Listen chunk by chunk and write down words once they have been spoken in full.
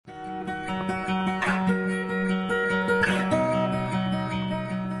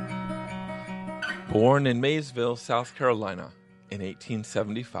Born in Maysville, South Carolina in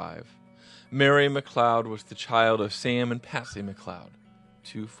 1875, Mary McLeod was the child of Sam and Patsy McLeod,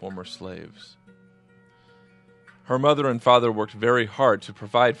 two former slaves. Her mother and father worked very hard to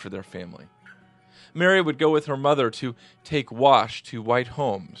provide for their family. Mary would go with her mother to take wash to white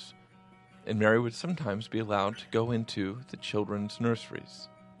homes, and Mary would sometimes be allowed to go into the children's nurseries.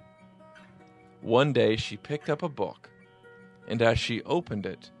 One day she picked up a book, and as she opened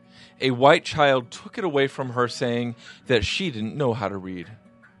it, a white child took it away from her, saying that she didn't know how to read.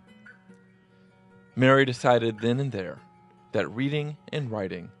 Mary decided then and there that reading and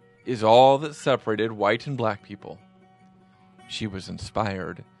writing is all that separated white and black people. She was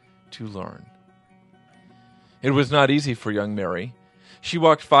inspired to learn. It was not easy for young Mary. She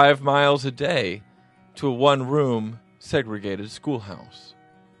walked 5 miles a day to a one-room segregated schoolhouse.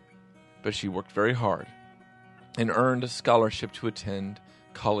 But she worked very hard and earned a scholarship to attend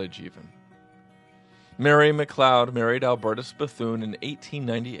college even. Mary McLeod married Albertus Bethune in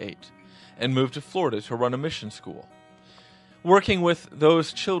 1898 and moved to Florida to run a mission school. Working with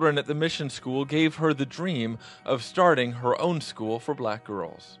those children at the mission school gave her the dream of starting her own school for black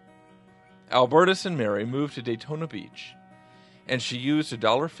girls. Albertus and Mary moved to Daytona Beach, and she used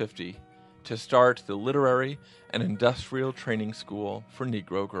 $1.50 to start the Literary and Industrial Training School for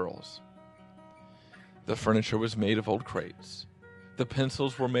Negro girls. The furniture was made of old crates. The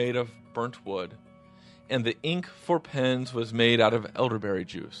pencils were made of burnt wood, and the ink for pens was made out of elderberry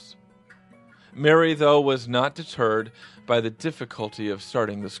juice. Mary, though, was not deterred by the difficulty of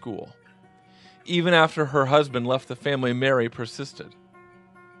starting the school. Even after her husband left the family, Mary persisted.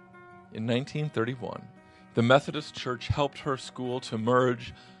 In 1931, the Methodist Church helped her school to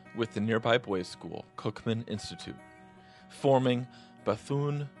merge with the nearby boys' school, Cookman Institute, forming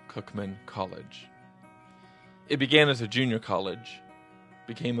Bethune-Cookman College. It began as a junior college,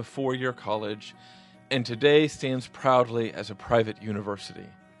 became a 4-year college, and today stands proudly as a private university.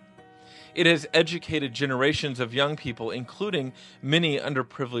 It has educated generations of young people, including many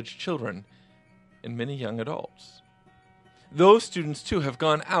underprivileged children and many young adults. Those students, too, have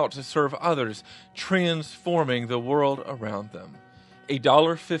gone out to serve others, transforming the world around them.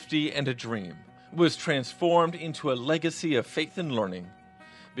 $1.50 and a dream was transformed into a legacy of faith and learning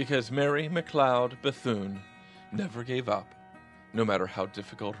because Mary McLeod Bethune never gave up, no matter how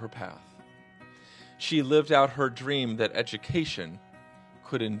difficult her path. She lived out her dream that education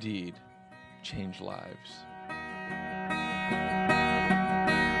could indeed change lives.